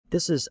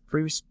This is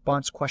free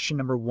response question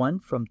number 1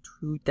 from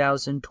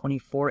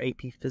 2024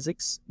 AP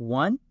Physics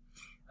 1.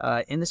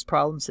 In this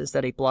problem, it says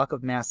that a block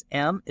of mass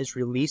m is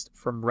released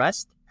from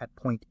rest at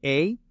point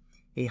A,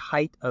 a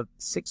height of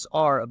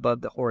 6r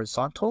above the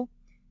horizontal.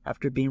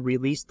 After being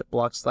released, the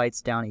block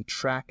slides down a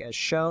track as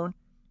shown.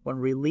 When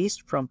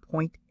released from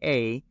point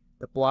A,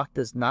 the block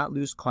does not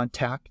lose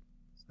contact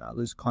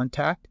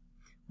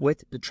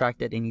with the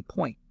track at any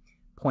point.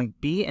 Point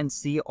B and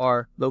C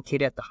are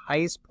located at the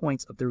highest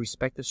points of the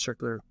respective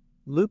circular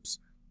loops,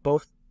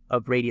 both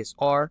of radius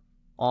r.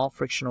 All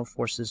frictional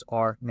forces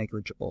are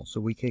negligible, so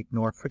we can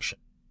ignore friction.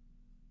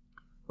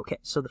 Okay,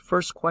 so the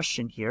first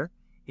question here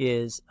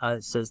is,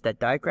 it says that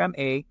diagram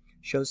A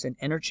shows an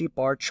energy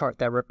bar chart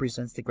that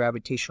represents the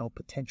gravitational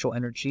potential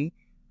energy,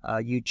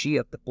 UG,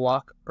 of the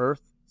block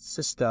Earth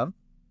system.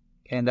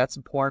 Okay, and that's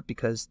important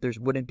because there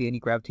wouldn't be any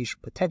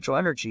gravitational potential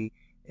energy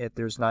if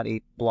there's not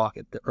a block,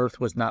 if the Earth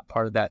was not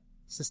part of that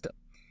system.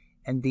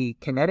 And the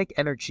kinetic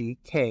energy,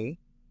 K,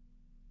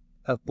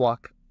 of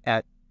block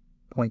at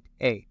point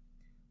A,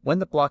 when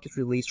the block is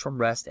released from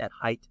rest at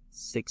height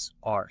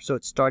 6r. So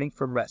it's starting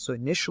from rest. So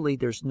initially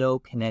there's no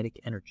kinetic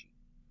energy.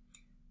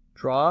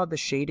 Draw the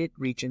shaded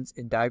regions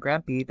in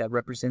diagram B that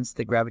represents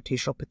the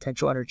gravitational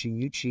potential energy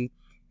UG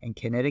and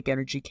kinetic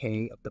energy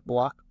K of the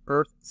block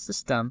Earth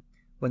system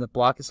when the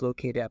block is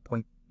located at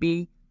point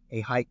B,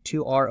 a height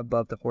 2r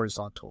above the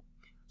horizontal.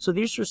 So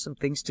these are some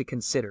things to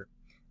consider.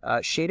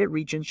 Shaded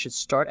regions should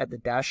start at the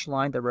dashed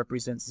line that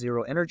represents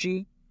zero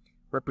energy.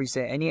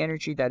 Represent any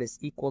energy that is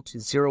equal to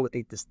 0 with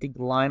a distinct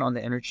line on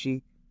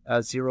the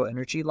zero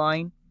energy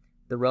line.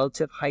 The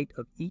relative height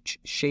of each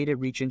shaded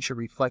region should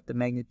reflect the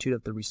magnitude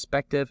of the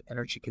respective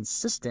energy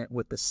consistent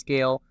with the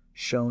scale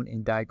shown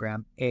in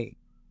diagram A.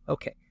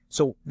 Okay,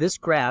 so this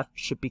graph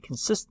should be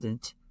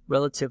consistent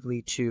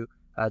relatively to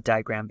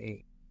diagram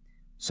A.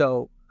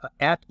 So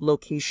at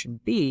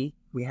location B,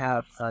 we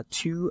have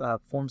two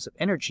forms of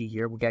energy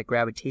here. We got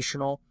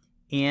gravitational,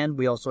 and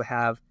we also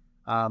have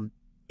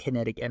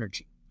kinetic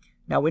energy.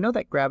 Now, we know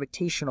that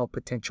gravitational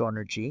potential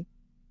energy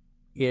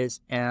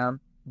is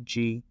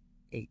mgh.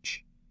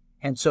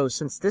 And so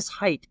since this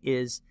height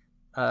is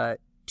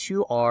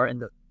 2r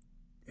and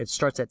it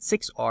starts at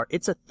 6r,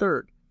 it's a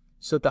third.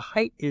 So the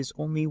height is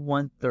only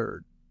 1/3.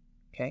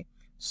 Okay?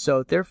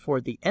 So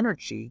therefore, the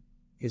energy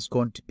is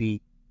going to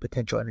be,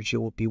 potential energy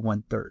will be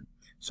 1/3.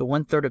 So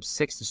 1/3 of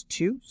 6 is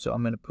 2. So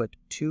I'm going to put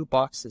 2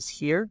 boxes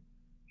here.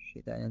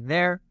 Shade that in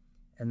there.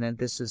 And then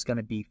this is going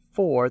to be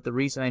 4. The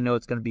reason I know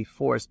it's going to be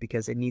 4 is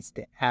because it needs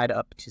to add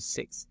up to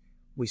 6.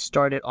 We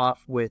started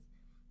off with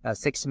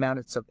 6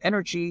 amounts of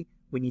energy.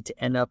 We need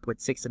to end up with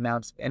 6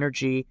 amounts of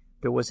energy.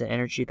 There was an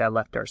energy that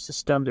left our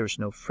system. There's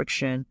no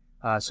friction.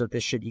 So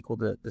this should equal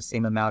the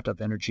same amount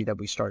of energy that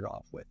we started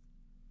off with.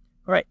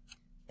 All right.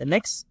 The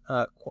next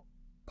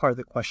part of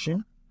the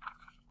question.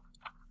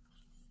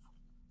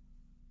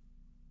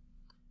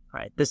 All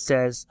right. This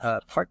says,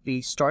 part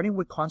B, starting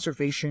with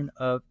conservation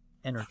of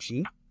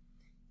energy.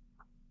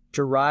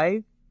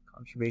 Derive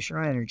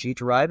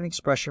an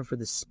expression for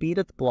the speed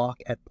of the block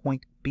at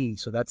point B.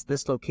 So that's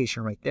this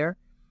location right there.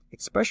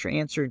 Express your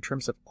answer in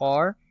terms of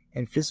R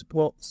and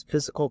physical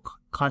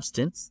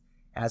constants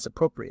as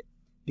appropriate.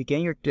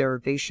 Begin your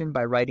derivation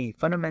by writing a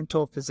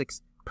fundamental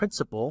physics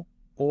principle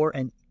or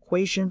an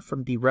equation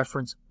from the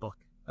reference book.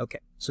 Okay,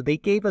 so they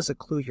gave us a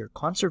clue here,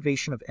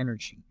 conservation of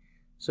energy.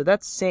 So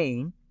that's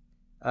saying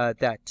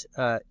that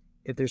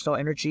if there's no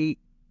energy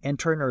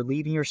entering or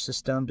leaving your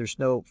system, there's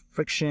no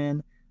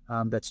friction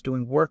that's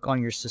doing work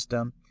on your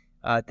system,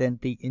 then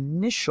the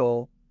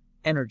initial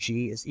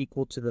energy is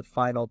equal to the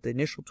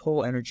initial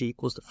total energy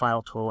equals the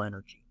final total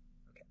energy.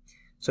 Okay.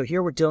 So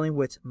here we're dealing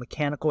with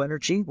mechanical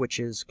energy, which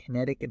is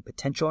kinetic and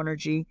potential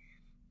energy.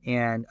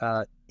 And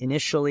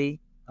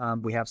initially,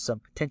 we have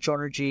some potential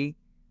energy.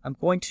 I'm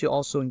going to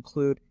also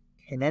include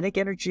kinetic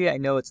energy. I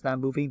know it's not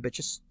moving, but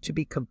just to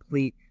be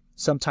complete,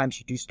 sometimes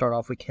you do start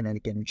off with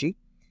kinetic energy.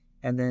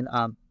 And then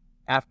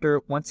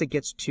once it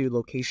gets to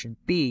location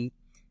B,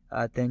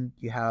 then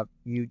you have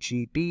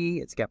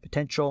UGB, it's got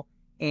potential,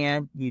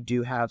 and you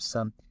do have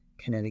some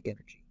kinetic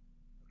energy.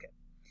 Okay.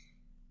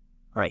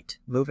 All right,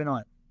 moving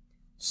on.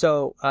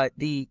 So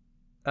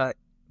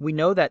we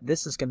know that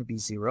this is going to be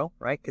 0,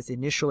 right? Because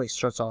initially it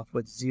starts off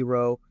with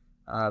 0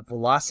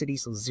 velocity,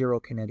 so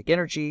 0 kinetic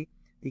energy.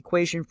 The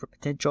equation for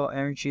potential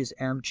energy is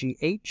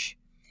mgh,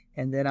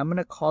 and then I'm going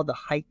to call the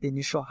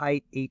initial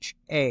height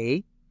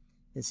HA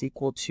is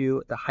equal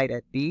to the height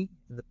at B.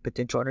 The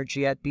potential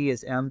energy at B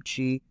is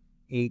mg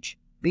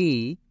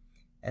HB,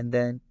 and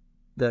then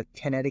the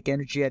kinetic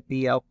energy at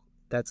B,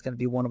 that's going to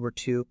be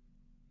 1/2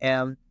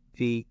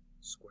 mv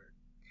squared.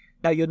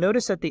 Now you'll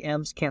notice that the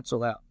m's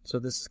cancel out, so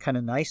this is kind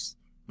of nice.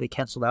 They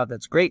cancel out,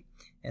 that's great.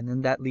 And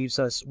then that leaves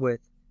us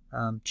with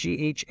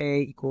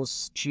GHA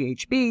equals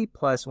GHB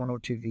plus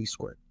 1/2 v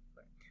squared.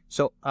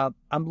 So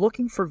I'm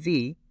looking for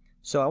v,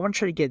 so I want to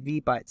try to get v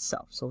by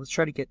itself. So let's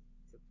try to get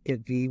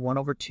v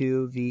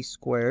 1/2 v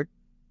squared,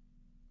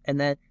 and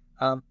then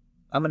I'm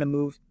going to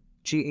move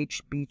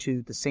GHB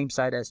to the same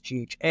side as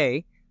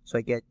GHA, so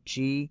I get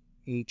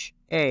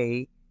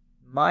GHA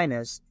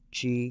minus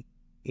GHB.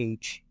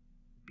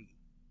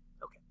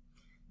 Okay.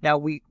 Now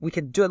we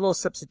can do a little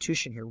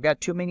substitution here. We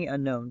got too many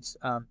unknowns.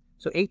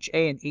 So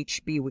HA and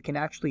HB, we can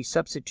actually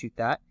substitute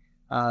that.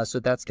 So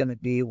that's going to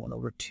be 1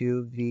 over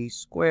 2V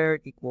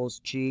squared equals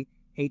G.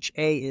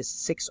 HA is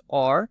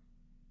 6R.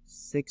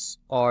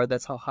 6R,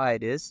 that's how high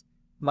it is.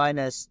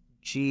 Minus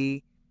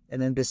G,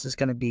 and then this is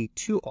going to be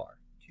 2R.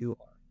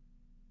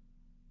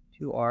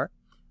 2R,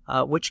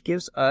 which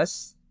gives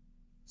us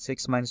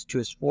 6 minus 2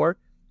 is 4.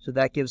 So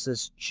that gives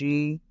us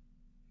G4R.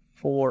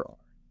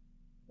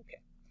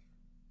 Okay.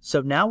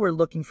 So now we're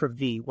looking for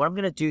V. What I'm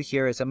going to do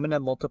here is I'm going to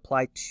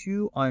multiply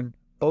 2 on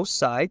both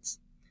sides.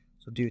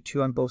 So do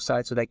 2 on both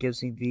sides. So that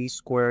gives me V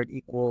squared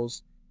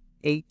equals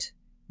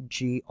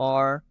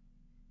 8GR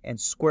and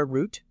square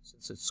root.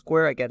 Since it's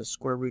square, I get a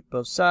square root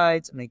both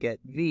sides, and I get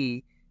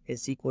V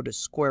is equal to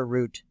square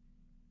root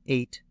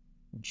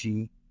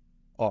 8GR.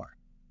 Okay.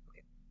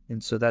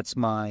 And so that's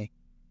my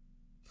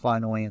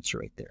final answer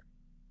right there.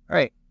 All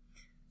right.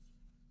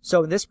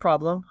 So in this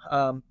problem,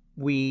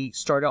 we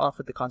started off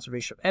with the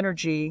conservation of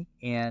energy,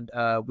 and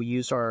we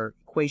used our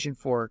equation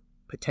for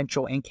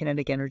potential and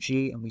kinetic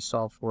energy, and we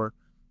solved for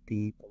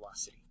the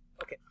velocity.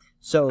 Okay.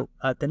 So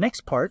the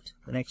next part,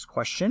 the next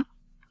question,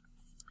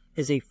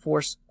 is a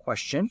force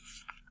question.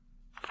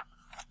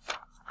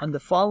 On the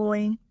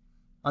following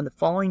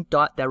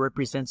dot that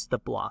represents the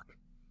block,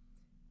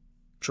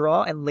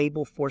 draw and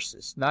label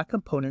forces, not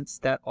components,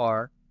 that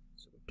are,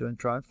 so we're doing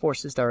drawing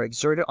forces that are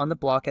exerted on the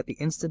block at the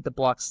instant the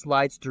block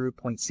slides through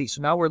point C.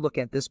 So now we're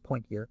looking at this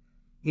point here.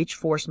 Each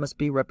force must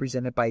be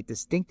represented by a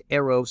distinct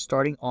arrow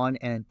starting on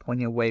and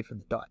pointing away from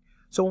the dot.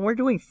 So when we're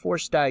doing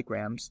force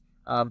diagrams,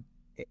 and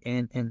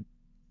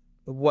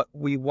what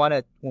we want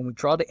to, when we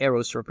draw the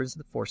arrows to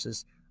represent the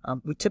forces,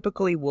 we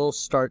typically will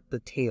start the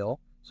tail.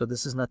 So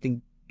this is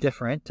nothing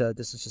different.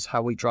 This is just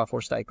how we draw a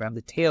force diagram.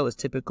 The tail is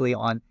typically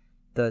on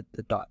the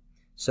dot.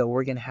 So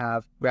we're going to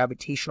have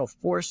gravitational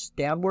force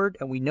downward,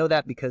 and we know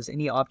that because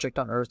any object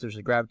on Earth, there's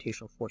a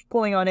gravitational force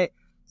pulling on it.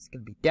 It's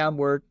going to be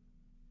downward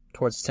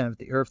towards the center of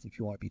the Earth if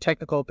you want to be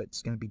technical, but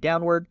it's going to be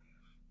downward.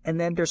 And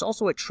then there's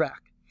also a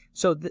track.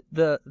 So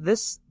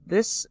this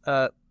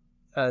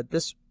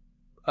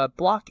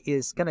block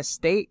is going to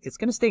stay. It's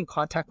going to stay in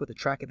contact with the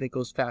track if it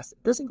goes fast. If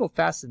it doesn't go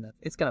fast enough,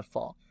 it's going to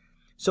fall.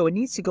 So it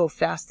needs to go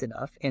fast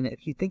enough. And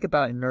if you think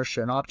about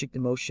inertia, an object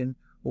in motion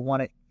will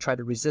want to try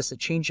to resist a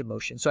change in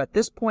motion. So at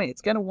this point,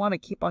 it's going to want to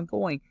keep on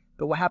going.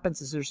 But what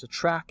happens is there's a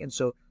track, and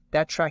so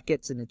that track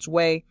gets in its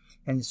way,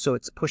 and so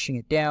it's pushing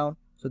it down.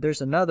 So there's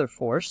another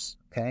force,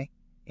 okay?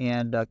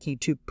 And can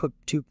you put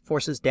two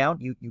forces down?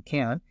 You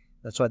can.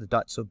 That's why the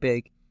dot's so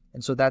big.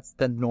 And so that's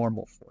the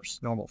normal force.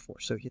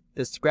 So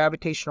this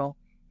gravitational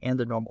and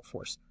the normal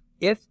force.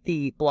 If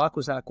the block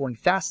was not going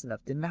fast enough,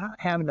 did not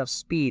have enough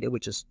speed, it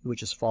would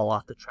just fall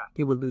off the track.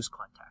 It would lose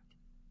contact.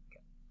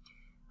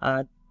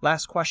 Okay.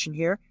 Last question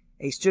here.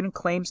 A student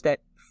claims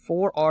that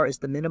 4R is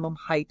the minimum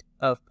height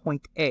of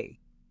point A.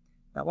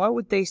 Now, why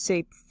would they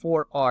say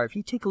 4R? If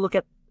you take a look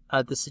at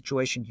the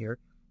situation here,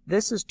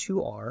 this is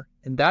 2R,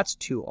 and that's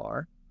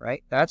 2R,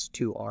 right? That's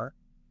 2R.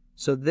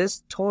 So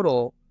this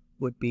total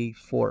would be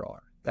 4R.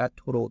 That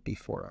total would be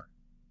 4R.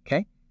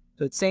 Okay?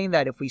 So it's saying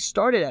that if we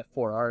started at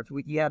 4R,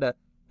 if you had a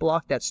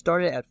block that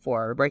started at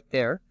 4R right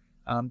there,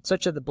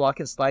 such that the block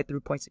can slide through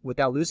points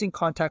without losing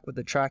contact with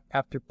the track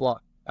after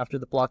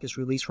the block is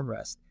released from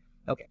rest.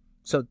 Okay,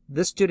 so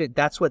this student,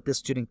 that's what this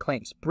student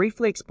claims.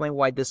 Briefly explain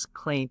why this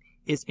claim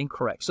is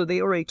incorrect. So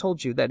they already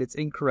told you that it's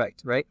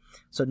incorrect, right?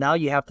 So now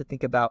you have to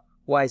think about,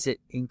 why is it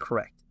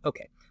incorrect?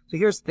 Okay, so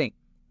here's the thing.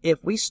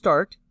 If we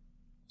start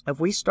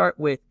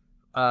with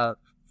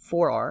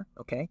 4R,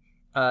 okay,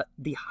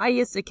 the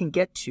highest it can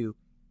get to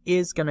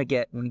is going to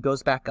get, when it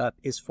goes back up,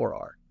 is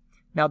 4R.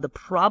 Now, the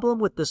problem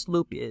with this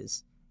loop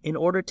is, in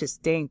order to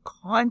stay in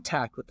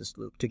contact with this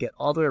loop, to get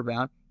all the way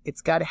around,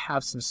 it's got to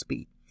have some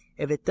speed.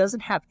 If it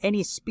doesn't have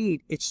any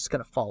speed, it's just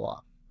going to fall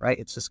off, right?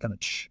 It's going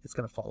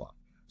to fall off.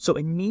 So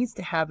it needs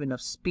to have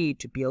enough speed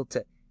to be able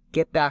to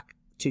get back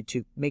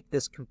to make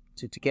this,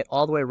 to get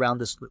all the way around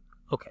this loop.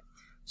 Okay,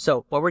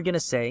 so what we're going to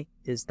say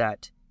is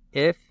that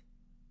if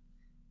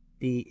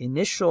the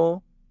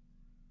initial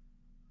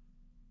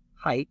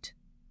height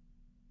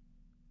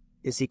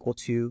is equal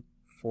to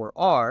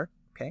 4R,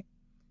 okay,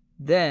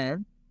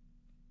 then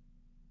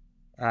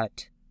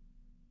at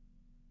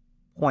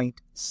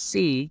point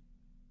C,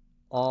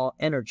 all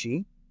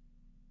energy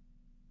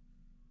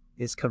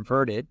is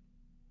converted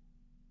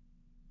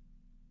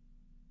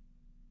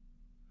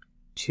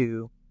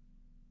to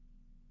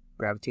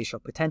gravitational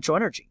potential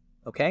energy,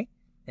 okay?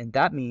 And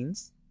that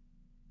means,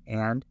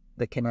 and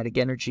the kinetic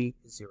energy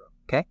is 0,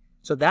 okay?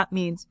 So that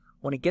means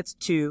when it gets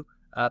to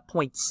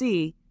point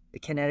C, the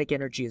kinetic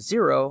energy is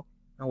 0,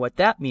 and what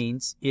that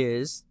means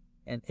is,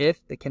 and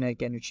if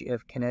kinetic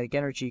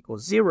energy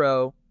equals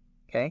 0,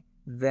 okay,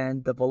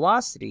 then the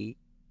velocity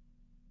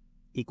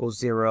equals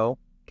 0,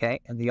 okay,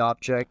 and the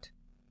object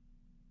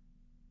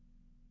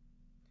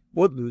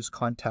would lose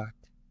contact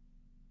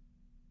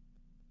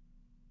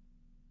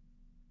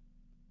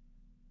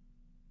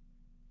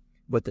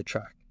with the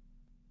track.